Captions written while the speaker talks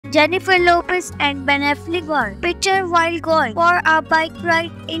Jennifer Lopez and Ben Affleck were pictured while going for a bike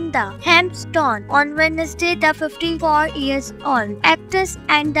ride in the Hamptons on Wednesday. The 54-year-old actress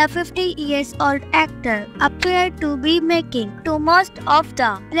and the 50-year-old actor appeared to be making the most of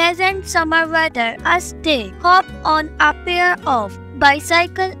the pleasant summer weather as they hopped on a pair of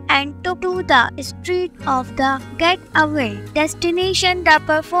bicycle and took to the street of the getaway destination. The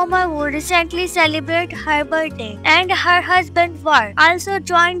performer who recently celebrated her birthday and her husband were also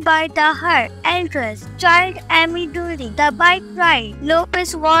joined by her eldest child Amy during the bike ride.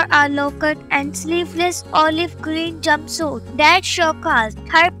 Lopez wore a low-cut and sleeveless olive green jumpsuit that showcased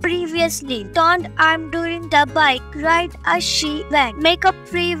her previously toned arm during the bike ride as she went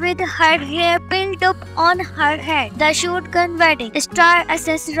makeup-free with her hair pulled up on her head. The shotgun wedding star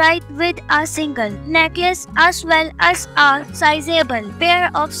accessorized with a single necklace as well as a sizable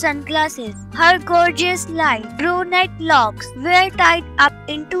pair of sunglasses. Her gorgeous light brunette locks were tied up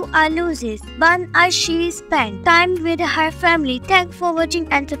into a loose bun as she spent time with her family. Thanks for watching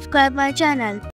and subscribe my channel.